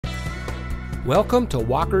Welcome to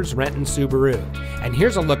Walker's Renton Subaru, and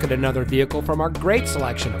here's a look at another vehicle from our great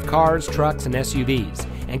selection of cars, trucks, and SUVs,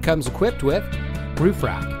 and comes equipped with roof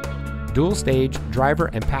rack, dual stage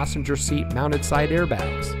driver and passenger seat mounted side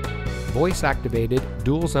airbags, voice activated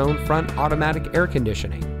dual zone front automatic air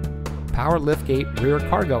conditioning, power liftgate rear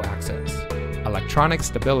cargo access, electronic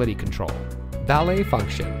stability control, valet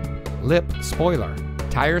function, lip spoiler,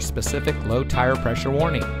 tire specific low tire pressure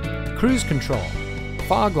warning, cruise control,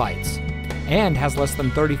 fog lights, and has less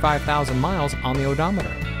than 35,000 miles on the odometer.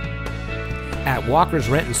 At Walker's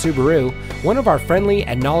Renton Subaru, one of our friendly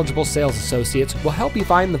and knowledgeable sales associates will help you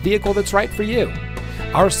find the vehicle that's right for you.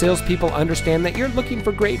 Our salespeople understand that you're looking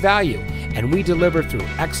for great value, and we deliver through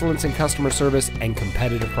excellence in customer service and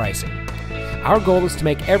competitive pricing. Our goal is to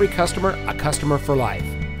make every customer a customer for life.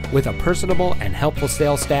 With a personable and helpful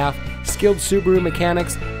sales staff, skilled Subaru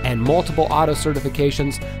mechanics, and multiple auto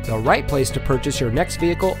certifications, the right place to purchase your next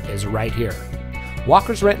vehicle is right here.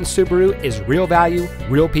 Walker's Renton Subaru is real value,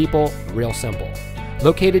 real people, real simple.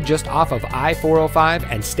 Located just off of I-405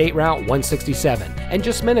 and State Route 167, and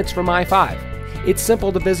just minutes from I-5. It's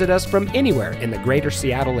simple to visit us from anywhere in the greater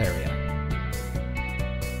Seattle area.